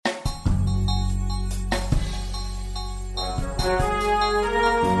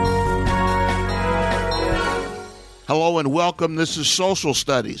Hello and welcome. This is Social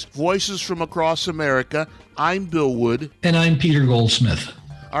Studies, Voices from Across America. I'm Bill Wood. And I'm Peter Goldsmith.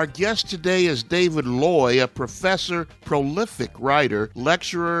 Our guest today is David Loy, a professor, prolific writer,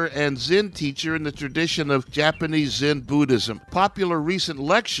 lecturer, and Zen teacher in the tradition of Japanese Zen Buddhism. Popular recent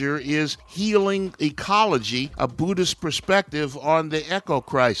lecture is Healing Ecology, a Buddhist perspective on the eco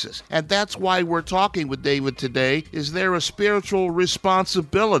crisis. And that's why we're talking with David today. Is there a spiritual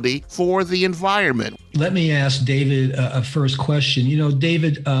responsibility for the environment? Let me ask David a first question. You know,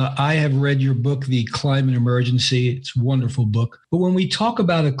 David, I have read your book, The Climate Emergency. It's a wonderful book. But when we talk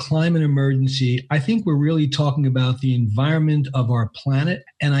about a climate emergency, I think we're really talking about the environment of our planet.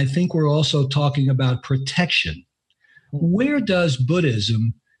 And I think we're also talking about protection. Where does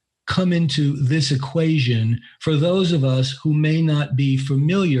Buddhism come into this equation for those of us who may not be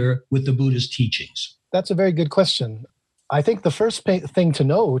familiar with the Buddhist teachings? That's a very good question. I think the first thing to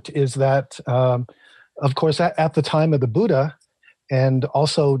note is that of course, at the time of the Buddha, and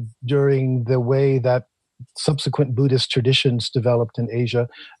also during the way that subsequent Buddhist traditions developed in Asia,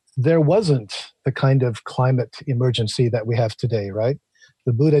 there wasn't the kind of climate emergency that we have today, right?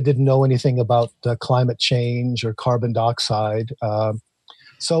 The Buddha didn't know anything about climate change or carbon dioxide.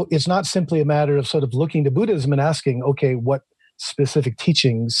 So it's not simply a matter of sort of looking to Buddhism and asking, okay, what specific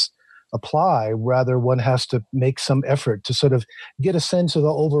teachings apply. Rather, one has to make some effort to sort of get a sense of the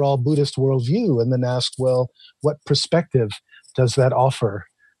overall Buddhist worldview and then ask, well, what perspective does that offer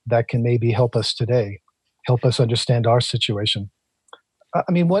that can maybe help us today, help us understand our situation? I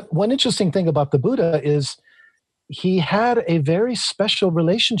mean, one interesting thing about the Buddha is he had a very special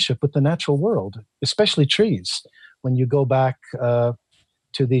relationship with the natural world, especially trees. When you go back to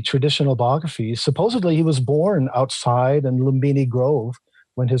the traditional biographies, supposedly he was born outside in Lumbini Grove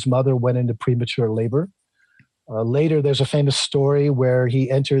when his mother went into premature labor. Later, there's a famous story where he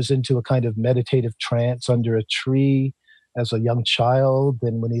enters into a kind of meditative trance under a tree as a young child.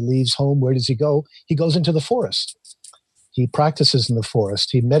 Then when he leaves home, where does he go? He goes into the forest. He practices in the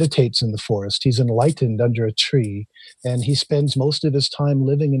forest. He meditates in the forest. He's enlightened under a tree. And he spends most of his time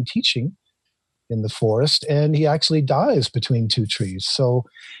living and teaching in the forest, and he actually dies between two trees. So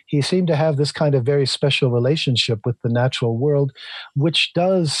he seemed to have this kind of very special relationship with the natural world, which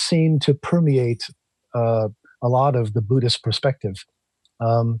does seem to permeate a lot of the Buddhist perspective.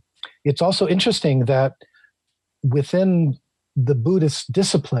 It's also interesting that within the Buddhist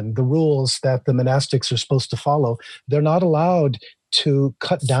discipline, the rules that the monastics are supposed to follow, they're not allowed to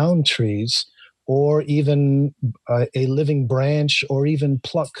cut down trees or even a living branch or even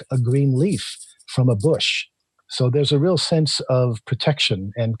pluck a green leaf from a bush. So there's a real sense of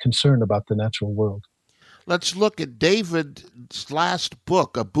protection and concern about the natural world. Let's look at David's last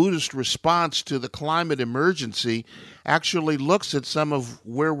book, A Buddhist Response to the Climate Emergency, actually looks at some of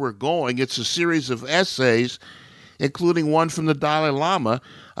where we're going. It's a series of essays, including one from the Dalai Lama,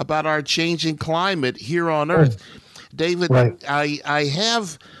 about our changing climate here on Earth. David, right. I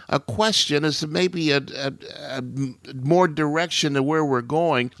have a question as to maybe a more direction to where we're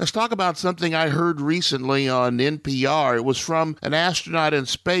going. Let's talk about something I heard recently on NPR. It was from an astronaut in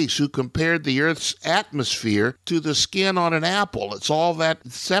space who compared the Earth's atmosphere to the skin on an apple. It's all that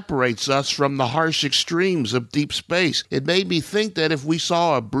separates us from the harsh extremes of deep space. It made me think that if we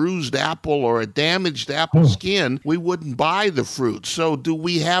saw a bruised apple or a damaged apple skin, we wouldn't buy the fruit. So do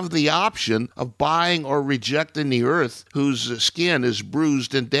we have the option of buying or rejecting the Earth whose skin is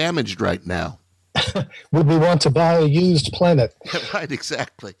bruised and damaged right now? Would we want to buy a used planet? Right,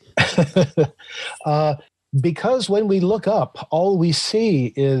 exactly. Because when we look up, all we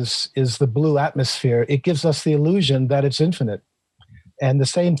see is the blue atmosphere. It gives us the illusion that it's infinite. And the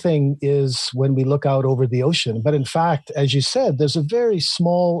same thing is when we look out over the ocean. But in fact, as you said, there's a very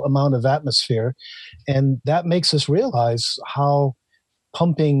small amount of atmosphere. And that makes us realize how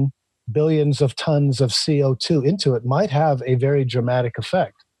pumping billions of tons of CO2 into it might have a very dramatic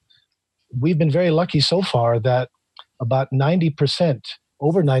effect. We've been very lucky so far that about 90%,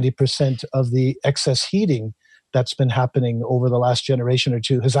 over 90% of the excess heating that's been happening over the last generation or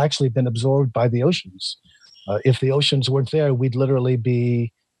two has actually been absorbed by the oceans. If the oceans weren't there, we'd literally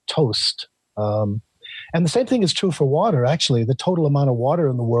be toast. And the same thing is true for water, actually. The total amount of water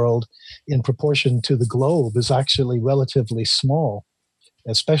in the world in proportion to the globe is actually relatively small,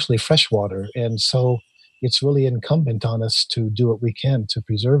 especially fresh water. And so it's really incumbent on us to do what we can to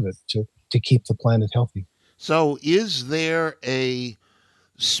preserve it, to keep the planet healthy. So is there a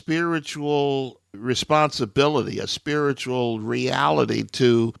spiritual responsibility, a spiritual reality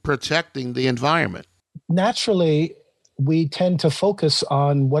to protecting the environment? Naturally, we tend to focus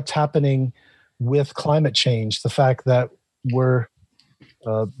on what's happening with climate change, the fact that we're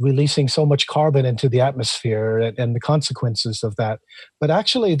releasing so much carbon into the atmosphere and the consequences of that. But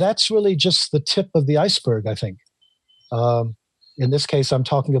actually, that's really just the tip of the iceberg, I think. In this case, I'm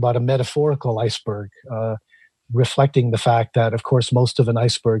talking about a metaphorical iceberg, reflecting the fact that, of course, most of an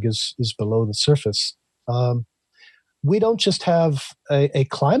iceberg is below the surface. We don't just have a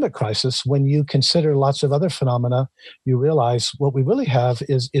climate crisis. When you consider lots of other phenomena, you realize what we really have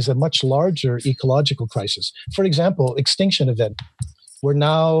is a much larger ecological crisis. For example, extinction event. We're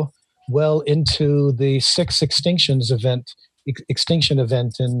now well into the sixth extinction event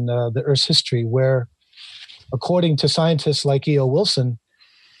in the Earth's history, where, according to scientists like E.O. Wilson,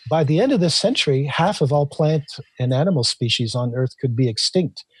 by the end of this century, half of all plant and animal species on Earth could be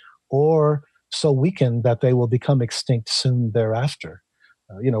extinct, or so weakened that they will become extinct soon thereafter.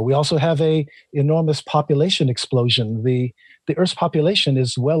 We also have a enormous population explosion. The Earth's population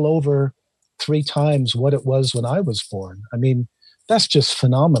is well over 3 times what it was when I was born. I mean, that's just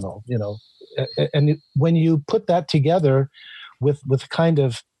phenomenal, And when you put that together with kind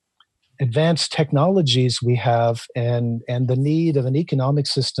of advanced technologies we have and the need of an economic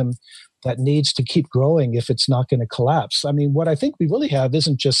system that needs to keep growing if it's not going to collapse. I mean, what I think we really have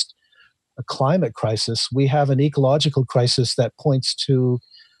isn't just a climate crisis. We have an ecological crisis that points to,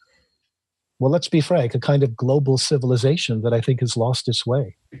 well, let's be frank, a kind of global civilization that I think has lost its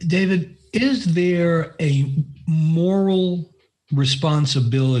way. David, is there a moral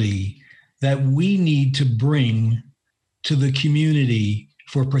responsibility that we need to bring to the community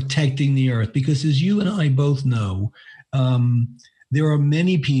for protecting the earth? Because as you and I both know, there are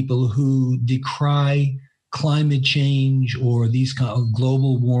many people who decry climate change or these kind of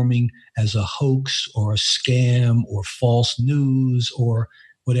global warming as a hoax or a scam or false news or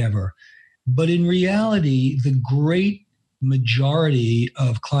whatever. But in reality, the great majority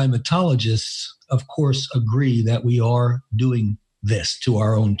of climatologists, of course, agree that we are doing this to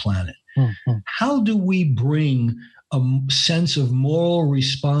our own planet. Mm-hmm. How do we bring a sense of moral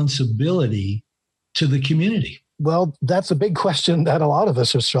responsibility to the community? Well, that's a big question that a lot of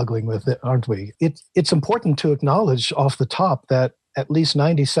us are struggling with, aren't we? It's important to acknowledge off the top that at least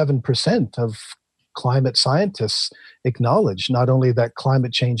 97% of climate scientists acknowledge not only that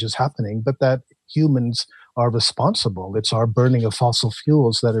climate change is happening, but that humans are responsible. It's our burning of fossil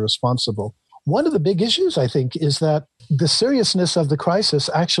fuels that are responsible. One of the big issues, I think, is that the seriousness of the crisis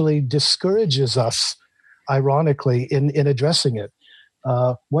actually discourages us, ironically, in addressing it.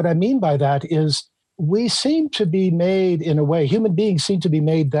 What I mean by that is we seem to be made, in a way, human beings seem to be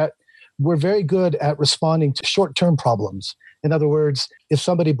made that we're very good at responding to short-term problems. In other words, if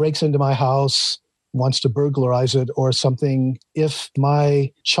somebody breaks into my house, wants to burglarize it or something, if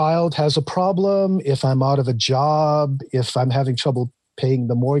my child has a problem, if I'm out of a job, if I'm having trouble paying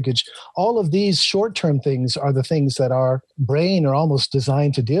the mortgage, all of these short-term things are the things that our brain are almost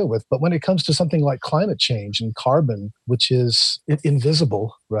designed to deal with. But when it comes to something like climate change and carbon, which is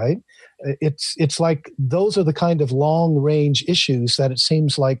invisible, right? It's like those are the kind of long-range issues that it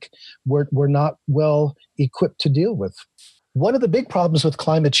seems like we're not well equipped to deal with. One of the big problems with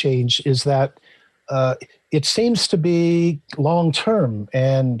climate change is that it seems to be long-term,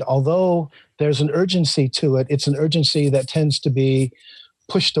 and although there's an urgency to it, it's an urgency that tends to be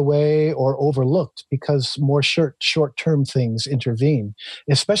pushed away or overlooked because more short-term things intervene,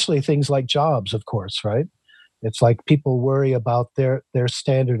 especially things like jobs, of course, right? It's like people worry about their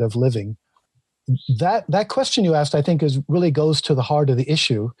standard of living. That question you asked, I think, really goes to the heart of the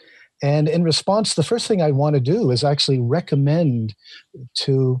issue. And in response, the first thing I want to do is actually recommend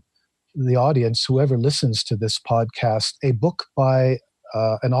to the audience, whoever listens to this podcast, a book by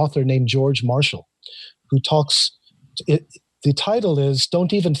an author named George Marshall, who talks. The title is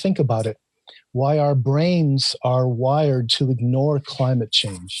 "Don't Even Think About It: Why Our Brains Are Wired to Ignore Climate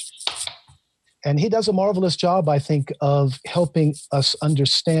Change." And he does a marvelous job, I think, of helping us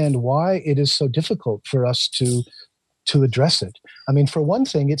understand why it is so difficult for us to address it. I mean, for one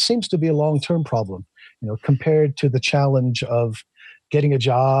thing, it seems to be a long-term problem, compared to the challenge of getting a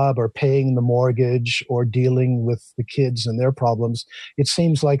job or paying the mortgage or dealing with the kids and their problems. It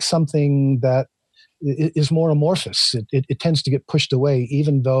seems like something that is more amorphous. It tends to get pushed away,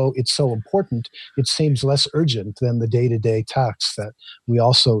 even though it's so important. It seems less urgent than the day-to-day tasks that we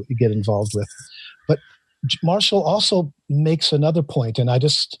also get involved with. But Marshall also makes another point, and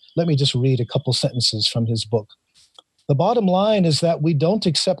let me just read a couple sentences from his book. The bottom line is that we don't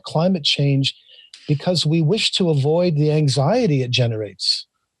accept climate change because we wish to avoid the anxiety it generates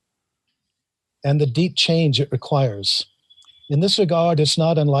and the deep change it requires. In this regard, it's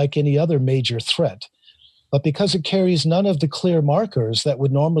not unlike any other major threat. But because it carries none of the clear markers that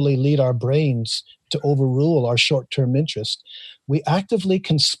would normally lead our brains to overrule our short-term interest, we actively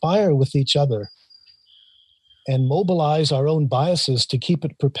conspire with each other and mobilize our own biases to keep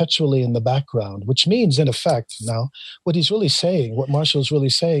it perpetually in the background, which means, in effect, now, what he's really saying, what Marshall's really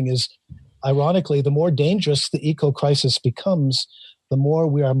saying is, ironically, the more dangerous the eco-crisis becomes, the more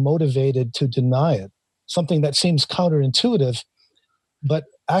we are motivated to deny it. Something that seems counterintuitive, but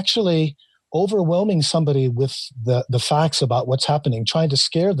actually overwhelming somebody with the facts about what's happening, trying to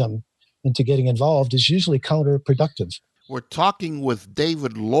scare them into getting involved, is usually counterproductive. We're talking with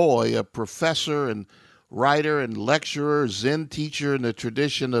David Loy, a professor and writer and lecturer, Zen teacher in the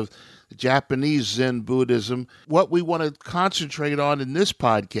tradition of Japanese Zen Buddhism. What we want to concentrate on in this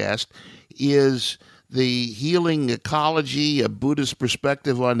podcast is the healing ecology, a Buddhist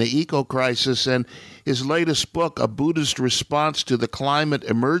perspective on the eco-crisis, and his latest book, A Buddhist Response to the Climate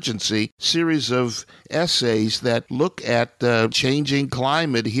Emergency, series of essays that look at the changing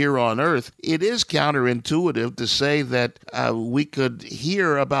climate here on Earth. It is counterintuitive to say that we could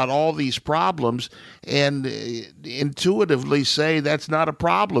hear about all these problems and intuitively say that's not a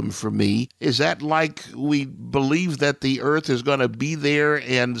problem for me. Is that like we believe that the Earth is going to be there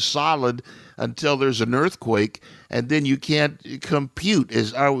and solid until there's an earthquake, and then you can't compute?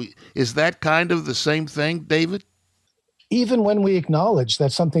 Is that kind of the same thing, David? Even when we acknowledge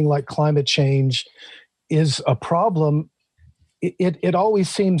that something like climate change is a problem, it always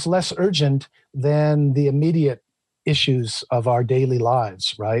seems less urgent than the immediate issues of our daily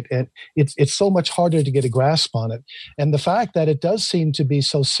lives, right? And it's so much harder to get a grasp on it. And the fact that it does seem to be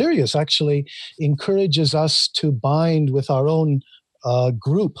so serious actually encourages us to bind with our own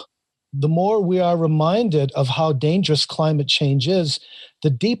group. The more we are reminded of how dangerous climate change is,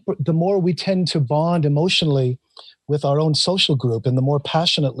 the more we tend to bond emotionally with our own social group, and the more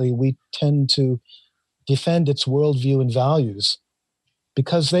passionately we tend to defend its worldview and values,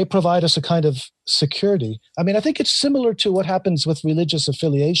 because they provide us a kind of security. I mean, I think it's similar to what happens with religious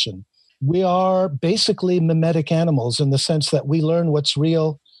affiliation. We are basically mimetic animals in the sense that we learn what's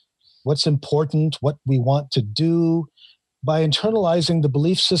real, what's important, what we want to do, by internalizing the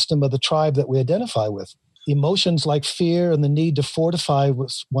belief system of the tribe that we identify with. Emotions like fear and the need to fortify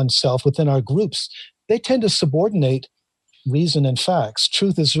oneself within our groups, they tend to subordinate reason and facts.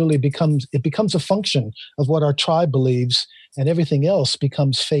 Truth becomes a function of what our tribe believes, and everything else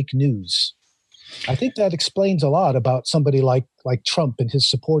becomes fake news. I think that explains a lot about somebody like Trump and his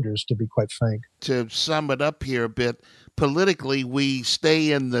supporters, to be quite frank. To sum it up here a bit, politically, we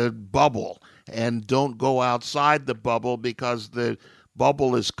stay in the bubble and don't go outside the bubble because the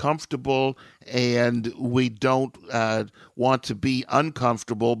bubble is comfortable, and we don't want to be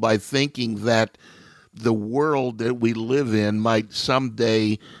uncomfortable by thinking that the world that we live in might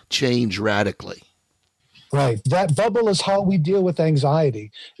someday change radically. Right. That bubble is how we deal with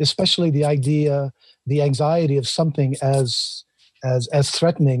anxiety, especially the anxiety of something as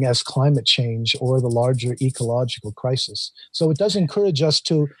threatening as climate change or the larger ecological crisis. So it does encourage us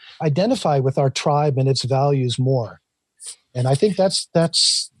to identify with our tribe and its values more. And I think that's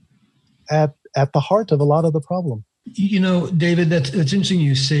at the heart of a lot of the problem. You know, David, that's interesting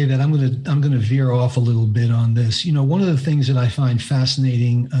you say that. I'm going to veer off a little bit on this. You know, one of the things that I find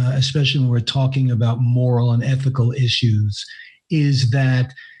fascinating, especially when we're talking about moral and ethical issues, is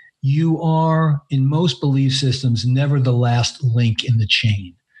that you are, in most belief systems, never the last link in the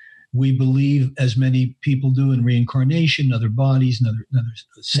chain. We believe, as many people do, in reincarnation, other bodies, another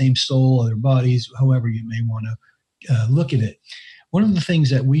same soul, other bodies, however you may want to look at it. One of the things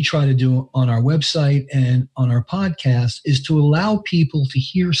that we try to do on our website and on our podcast is to allow people to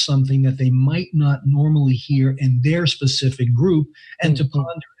hear something that they might not normally hear in their specific group, and to ponder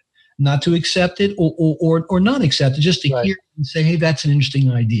it, not to accept it or not accept it, just to hear it and say, hey, that's an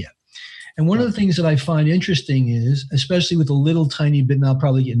interesting idea. And one of the things that I find interesting is, especially with a little tiny bit, and I'll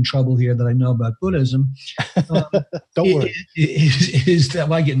probably get in trouble here, that I know about Buddhism. Don't worry. Is that,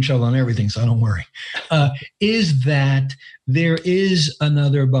 well, I get in trouble on everything, so don't worry. Is that there is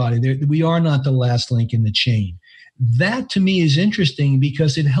another body. We are not the last link in the chain. That, to me, is interesting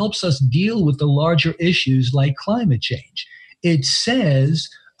because it helps us deal with the larger issues like climate change. It says,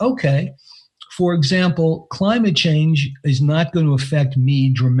 okay, for example, climate change is not going to affect me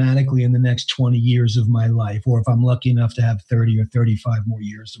dramatically in the next 20 years of my life, or if I'm lucky enough to have 30 or 35 more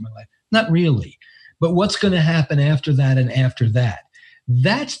years of my life. Not really. But what's going to happen after that and after that?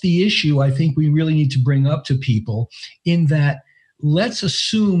 That's the issue I think we really need to bring up to people, in that let's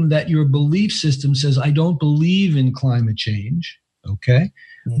assume that your belief system says, I don't believe in climate change, okay?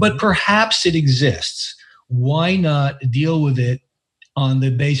 Mm-hmm. But perhaps it exists. Why not deal with it on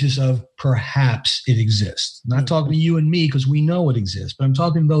the basis of perhaps it exists. I'm not talking to you and me because we know it exists, but I'm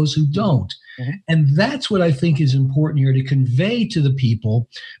talking to those who don't. Mm-hmm. And that's what I think is important here to convey to the people.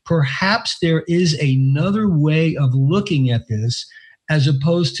 Perhaps there is another way of looking at this as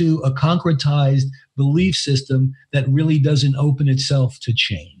opposed to a concretized belief system that really doesn't open itself to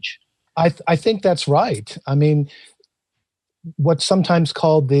change. I think that's right. I mean, what's sometimes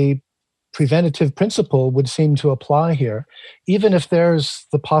called the preventative principle would seem to apply here. Even if there's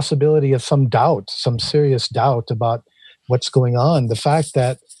the possibility of some doubt, some serious doubt about what's going on, the fact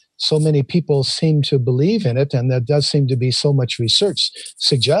that so many people seem to believe in it, and there does seem to be so much research,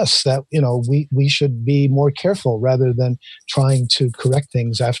 suggests that, you know, we should be more careful rather than trying to correct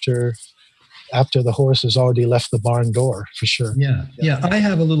things after the horse has already left the barn door, for sure. Yeah. I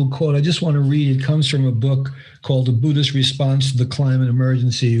have a little quote. I just want to read. It comes from a book called "A Buddhist Response to the Climate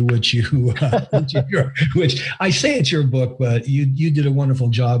Emergency," which I say it's your book, but you did a wonderful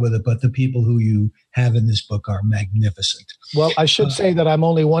job with it. But the people who you have in this book are magnificent. Well, I should say that I'm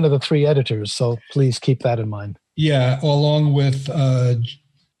only one of the 3 editors, so please keep that in mind. Yeah, along with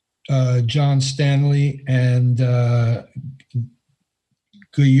John Stanley and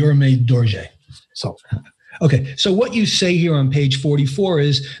Guillaume Dorje. So what you say here on page 44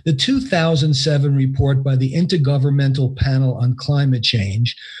 is the 2007 report by the Intergovernmental Panel on Climate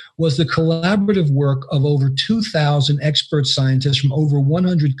Change was the collaborative work of over 2,000 expert scientists from over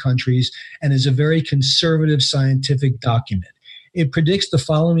 100 countries and is a very conservative scientific document. It predicts the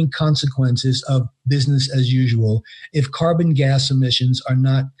following consequences of business as usual if carbon gas emissions are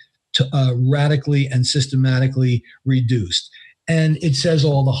not radically and systematically reduced. And it says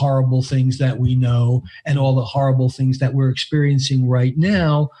all the horrible things that we know and all the horrible things that we're experiencing right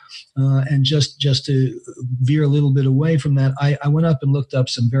now. And just to veer a little bit away from that, I went up and looked up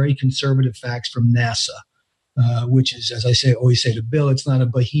some very conservative facts from NASA, which is, as I always say to Bill, it's not a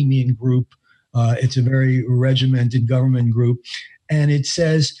bohemian group. It's a very regimented government group. And it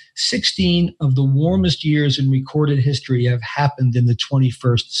says 16 of the warmest years in recorded history have happened in the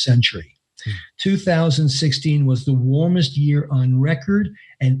 21st century. 2016 was the warmest year on record,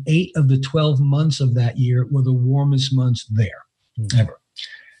 and 8 of the 12 months of that year were the warmest months there ever.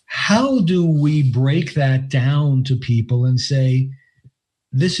 How do we break that down to people and say,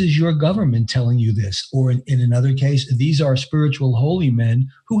 this is your government telling you this? Or in another case, these are spiritual holy men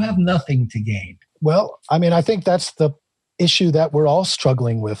who have nothing to gain. Well, I mean, I think that's the issue that we're all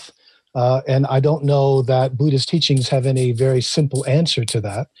struggling with. And I don't know that Buddhist teachings have any very simple answer to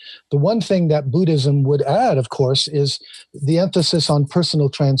that. The one thing that Buddhism would add, of course, is the emphasis on personal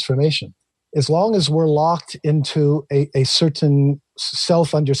transformation. As long as we're locked into a certain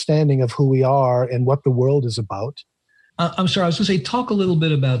self-understanding of who we are and what the world is about. I'm sorry, I was going to say, talk a little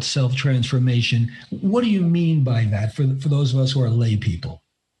bit about self-transformation. What do you mean by that for those of us who are lay people?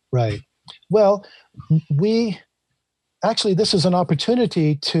 Right. Well, Actually, this is an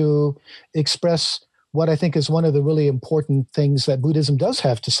opportunity to express what I think is one of the really important things that Buddhism does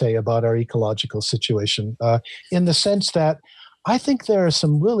have to say about our ecological situation, in the sense that I think there are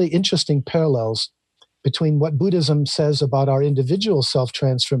some really interesting parallels between what Buddhism says about our individual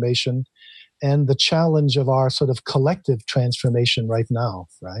self-transformation and the challenge of our sort of collective transformation right now,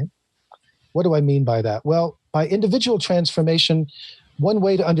 right? What do I mean by that? Well, by individual transformation, one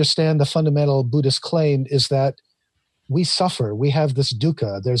way to understand the fundamental Buddhist claim is that we suffer. We have this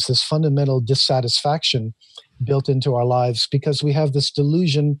dukkha. There's this fundamental dissatisfaction built into our lives because we have this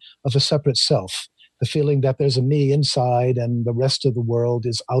delusion of a separate self, the feeling that there's a me inside and the rest of the world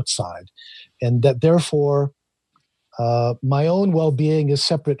is outside. And that therefore, my own well-being is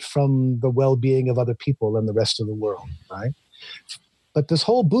separate from the well-being of other people and the rest of the world, right? But this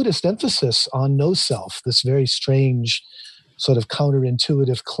whole Buddhist emphasis on no self, this very strange sort of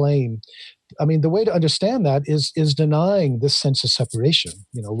counterintuitive claim, I mean, the way to understand that is denying this sense of separation.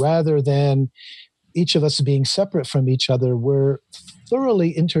 You know, rather than each of us being separate from each other, we're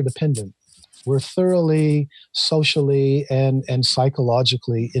thoroughly interdependent. We're thoroughly socially and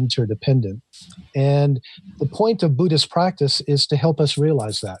psychologically interdependent. And the point of Buddhist practice is to help us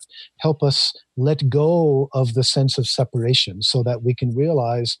realize that, help us let go of the sense of separation so that we can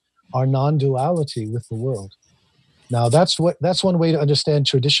realize our non-duality with the world. Now, that's one way to understand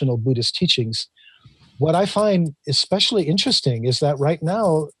traditional Buddhist teachings. What I find especially interesting is that right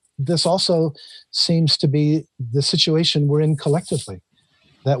now, this also seems to be the situation we're in collectively,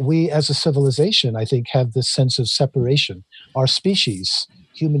 that we as a civilization, I think, have this sense of separation. Our species,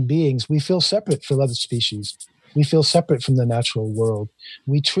 human beings, we feel separate from other species. We feel separate from the natural world.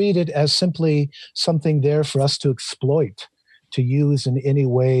 We treat it as simply something there for us to exploit, to use in any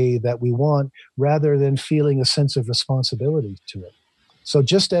way that we want, rather than feeling a sense of responsibility to it. So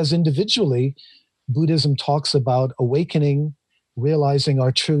just as individually, Buddhism talks about awakening, realizing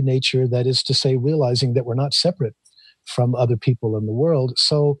our true nature, that is to say, realizing that we're not separate from other people in the world.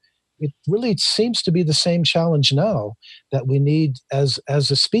 So it really seems to be the same challenge now that we need as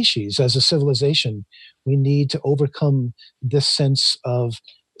a species, as a civilization. We need to overcome this sense of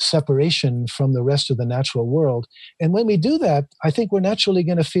separation from the rest of the natural world. And when we do that, I think we're naturally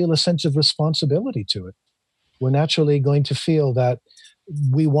going to feel a sense of responsibility to it. We're naturally going to feel that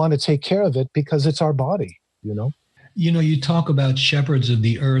we want to take care of it because it's our body, you know? You know, you talk about shepherds of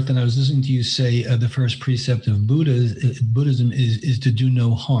the earth, and I was listening to you say the first precept of Buddhism is to do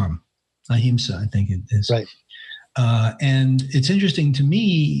no harm. Ahimsa, I think it is. Right. And it's interesting to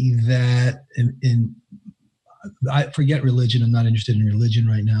me that I forget religion. I'm not interested in religion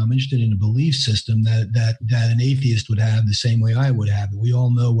right now. I'm interested in a belief system that an atheist would have the same way I would have it. We all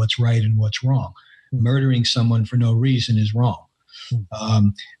know what's right and what's wrong. Murdering someone for no reason is wrong.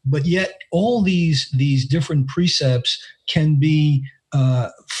 But yet all these different precepts can be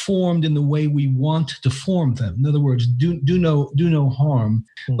formed in the way we want to form them. In other words, do no harm.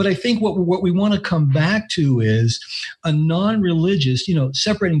 But I think what we want to come back to is a non-religious,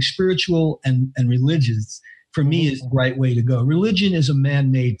 separating spiritual and religious, for me, is the right way to go. Religion is a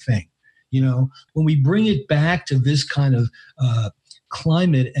man-made thing. When we bring it back to this kind of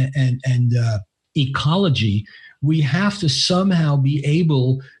climate and ecology, we have to somehow be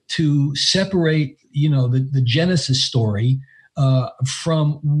able to separate, the Genesis story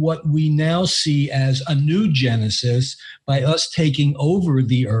from what we now see as a new Genesis by us taking over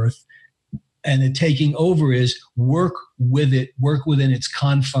the earth. And the taking over is work with it, work within its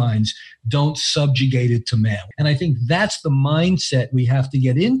confines. Don't subjugate it to man. And I think that's the mindset we have to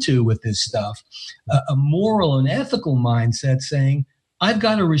get into with this stuff, a moral and ethical mindset saying, I've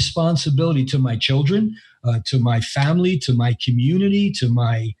got a responsibility to my children, to my family, to my community, to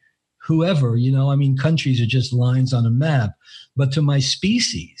my whoever, countries are just lines on a map, but to my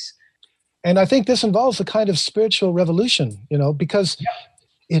species. And I think this involves a kind of spiritual revolution, because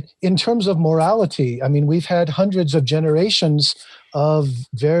in terms of morality, we've had hundreds of generations of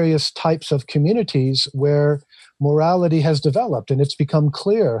various types of communities where morality has developed and it's become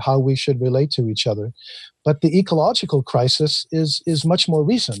clear how we should relate to each other. But the ecological crisis is much more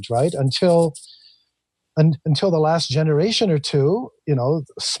recent, right? Until the last generation or two,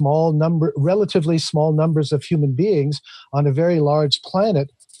 relatively small numbers of human beings on a very large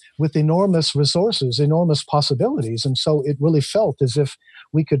planet with enormous resources, enormous possibilities. And so it really felt as if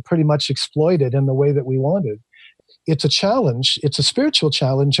we could pretty much exploit it in the way that we wanted. It's a challenge. It's a spiritual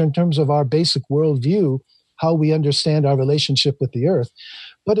challenge in terms of our basic worldview, how we understand our relationship with the earth.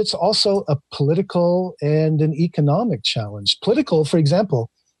 But it's also a political and an economic challenge. Political, for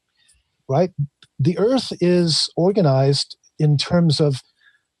example, right? The earth is organized in terms of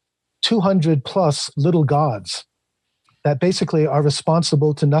 200 plus little gods that basically are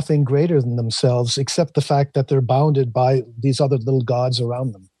responsible to nothing greater than themselves, except the fact that they're bounded by these other little gods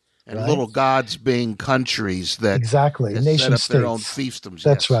around them. And right? Little gods being countries that exactly nation set up states. Their own fiefdoms.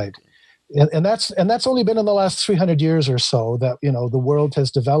 That's right. And that's only been in the last 300 years or so that the world has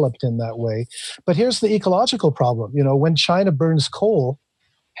developed in that way. But here's the ecological problem. When China burns coal,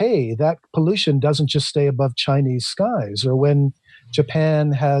 hey, that pollution doesn't just stay above Chinese skies. Or when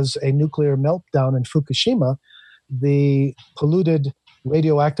Japan has a nuclear meltdown in Fukushima, the polluted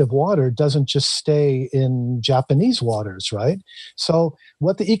radioactive water doesn't just stay in Japanese waters, right? So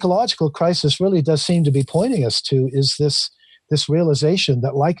what the ecological crisis really does seem to be pointing us to is this realization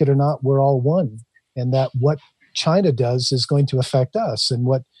that, like it or not, we're all one, and that what China does is going to affect us, and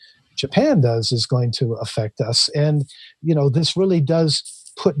what Japan does is going to affect us. And, this really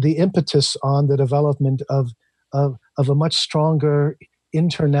does put the impetus on the development of a much stronger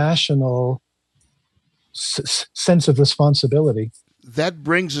international sense of responsibility. That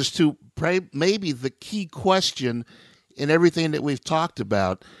brings us to maybe the key question in everything that we've talked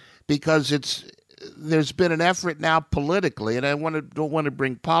about, because there's been an effort now politically, and I don't want to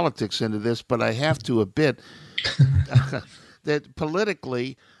bring politics into this, but I have to a bit, that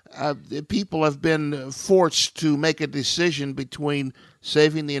politically people have been forced to make a decision between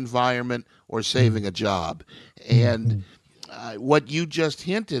saving the environment or saving a job. And what you just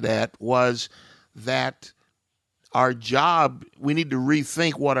hinted at was that our job, we need to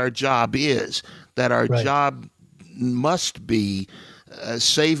rethink what our job is, that our job must be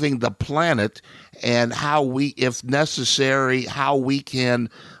saving the planet, and how we, if necessary, how we can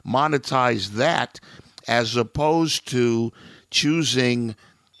monetize that, as opposed to choosing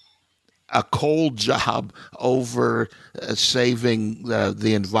a cold job over saving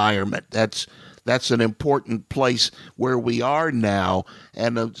the environment. That's that's an important place where we are now,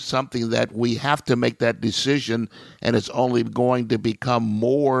 and something that we have to make that decision, and it's only going to become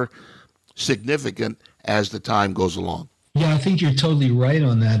more significant as the time goes along. Yeah, I think you're totally right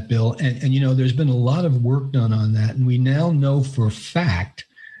on that, Bill. And there's been a lot of work done on that. And we now know for a fact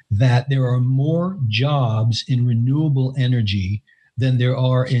that there are more jobs in renewable energy than there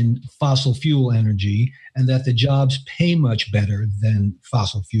are in fossil fuel energy, and that the jobs pay much better than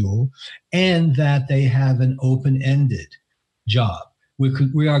fossil fuel, and that they have an open-ended job.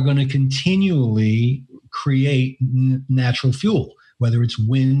 We are going to continually create natural fuel, whether it's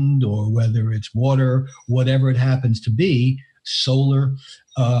wind or whether it's water, whatever it happens to be, solar.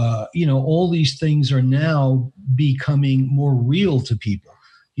 All these things are now becoming more real to people.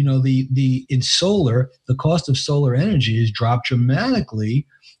 In solar, the cost of solar energy has dropped dramatically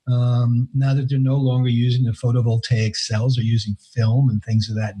now that they're no longer using the photovoltaic cells or using film and things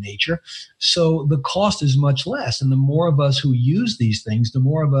of that nature. So the cost is much less. And the more of us who use these things, the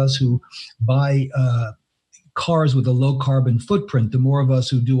more of us who buy cars with a low carbon footprint, the more of us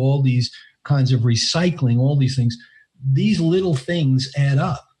who do all these kinds of recycling, all these things, these little things add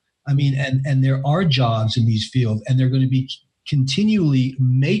up. I mean, and there are jobs in these fields, and they're going to be continually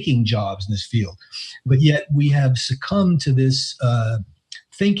making jobs in this field. But yet we have succumbed to this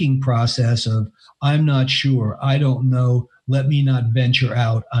thinking process of, I'm not sure, I don't know, let me not venture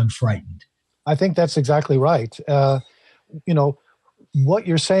out, I'm frightened. I think that's exactly right. What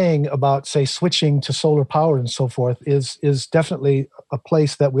you're saying about, say, switching to solar power and so forth is definitely a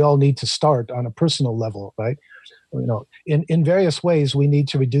place that we all need to start on a personal level, right? In various ways, we need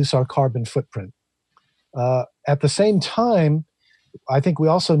to reduce our carbon footprint. At the same time, I think we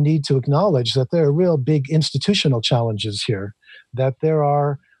also need to acknowledge that there are real big institutional challenges here, that there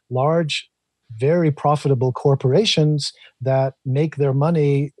are large, very profitable corporations that make their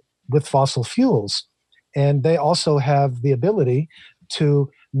money with fossil fuels. And they also have the ability to,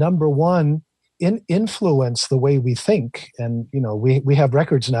 number one, influence the way we think. And, we have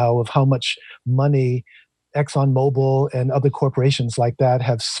records now of how much money ExxonMobil and other corporations like that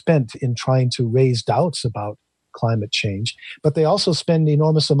have spent in trying to raise doubts about climate change. But they also spend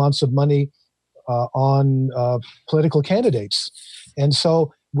enormous amounts of money on political candidates. And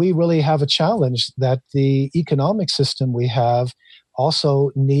so we really have a challenge that the economic system we have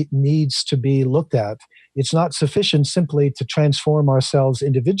also needs to be looked at. It's not sufficient simply to transform ourselves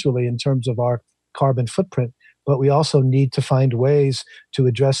individually in terms of our carbon footprint, but we also need to find ways to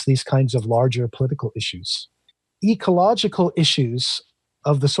address these kinds of larger political issues. Ecological issues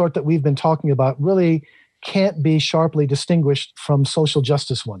of the sort that we've been talking about really can't be sharply distinguished from social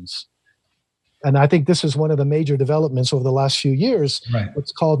justice ones. And I think this is one of the major developments over the last few years, right.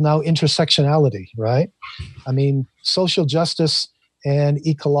 What's called now intersectionality, right? I mean, social justice and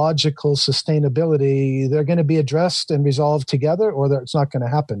ecological sustainability, they're going to be addressed and resolved together, or it's not going to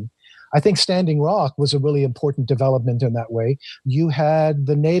happen. I think Standing Rock was a really important development in that way. You had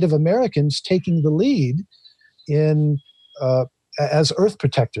the Native Americans taking the lead in as earth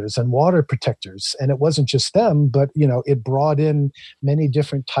protectors and water protectors. And it wasn't just them, but it brought in many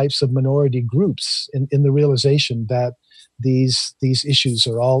different types of minority groups in the realization that these issues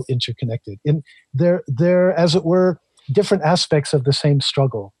are all interconnected. And they're, as it were, different aspects of the same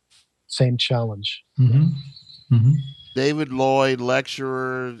struggle, same challenge. Mm-hmm. Mm-hmm. David Lloyd,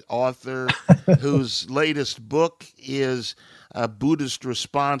 lecturer, author, whose latest book is A Buddhist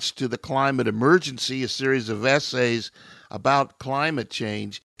Response to the Climate Emergency, a series of essays about climate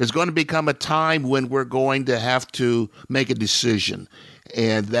change, is going to become a time when we're going to have to make a decision.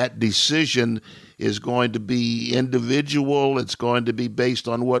 And that decision is going to be individual. It's going to be based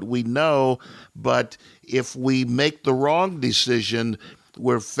on what we know. But if we make the wrong decision,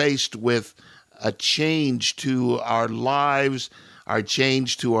 we're faced with a change to our lives, a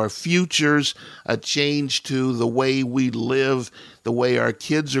change to our futures, a change to the way we live, the way our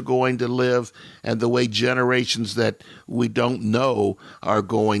kids are going to live, and the way generations that we don't know are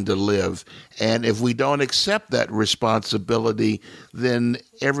going to live. And if we don't accept that responsibility, then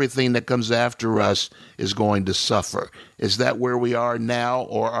everything that comes after us is going to suffer. Is that where we are now,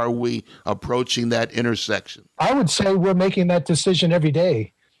 or are we approaching that intersection? I would say we're making that decision every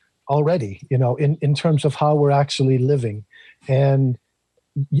day already, in terms of how we're actually living. And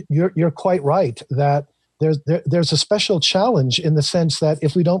you're quite right that there's a special challenge in the sense that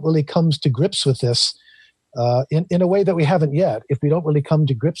if we don't really come to grips with this in a way that we haven't yet, if we don't really come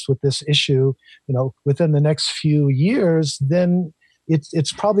to grips with this issue, within the next few years, then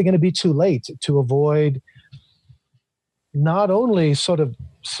it's probably going to be too late to avoid not only sort of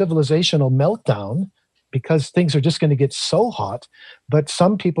civilizational meltdown, because things are just going to get so hot. But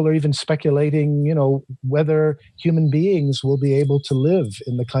some people are even speculating, whether human beings will be able to live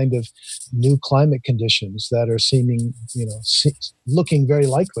in the kind of new climate conditions that are seeming, looking very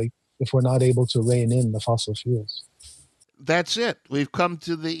likely if we're not able to rein in the fossil fuels. That's it. We've come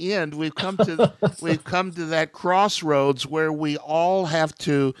to the end. We've come to that crossroads where we all have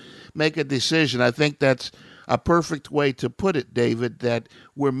to make a decision. I think that's a perfect way to put it, David, that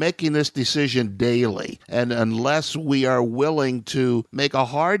we're making this decision daily. And unless we are willing to make a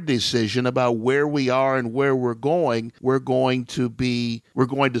hard decision about where we are and where we're going to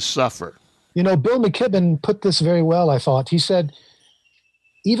suffer. Bill McKibben put this very well, I thought. He said,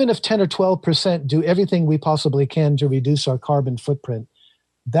 even if 10 or 12% do everything we possibly can to reduce our carbon footprint,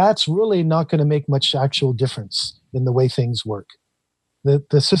 that's really not going to make much actual difference in the way things work.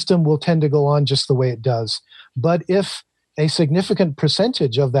 The system will tend to go on just the way it does. But if a significant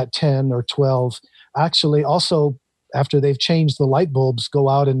percentage of that 10 or 12 actually also, after they've changed the light bulbs, go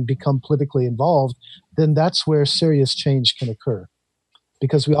out and become politically involved, then that's where serious change can occur.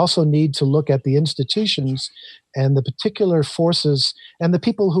 Because we also need to look at the institutions and the particular forces and the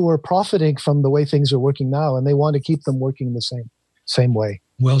people who are profiting from the way things are working now, and they want to keep them working the same way.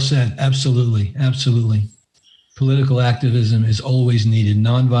 Well said. Absolutely. Absolutely. Political activism is always needed.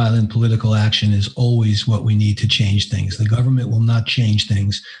 Nonviolent political action is always what we need to change things. The government will not change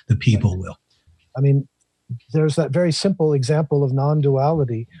things. The people will. I mean, there's that very simple example of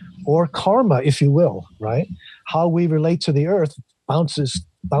non-duality, or karma, if you will, right? How we relate to the earth bounces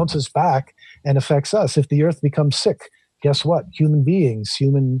back and affects us. If the earth becomes sick, guess what? Human beings,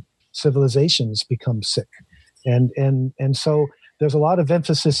 human civilizations become sick. And so there's a lot of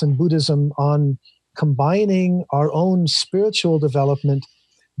emphasis in Buddhism on combining our own spiritual development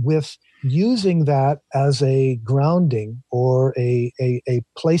with using that as a grounding or a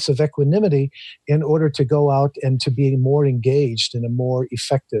place of equanimity in order to go out and to be more engaged in a more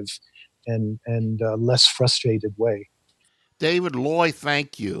effective and less frustrated way. David Loy,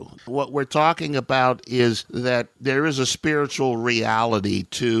 thank you. What we're talking about is that there is a spiritual reality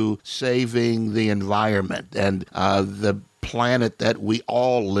to saving the environment and the planet that we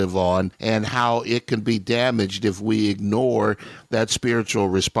all live on, and how it can be damaged if we ignore that spiritual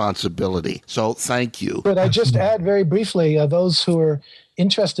responsibility. So thank you. But I just add very briefly, those who are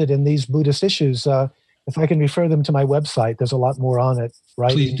interested in these Buddhist issues, if I can refer them to my website, there's a lot more on it.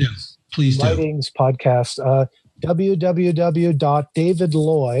 Please do. Writings, podcast,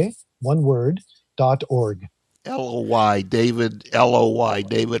 www.davidloy.org. L-O-Y, David, L-O-Y,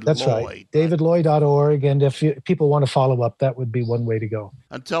 David That's Loy. Right, davidloy.org. And if people want to follow up, that would be one way to go.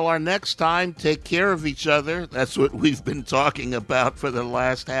 Until our next time, take care of each other. That's what we've been talking about for the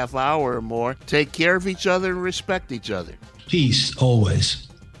last half hour or more. Take care of each other and respect each other. Peace, always.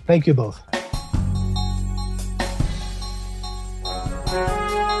 Thank you both.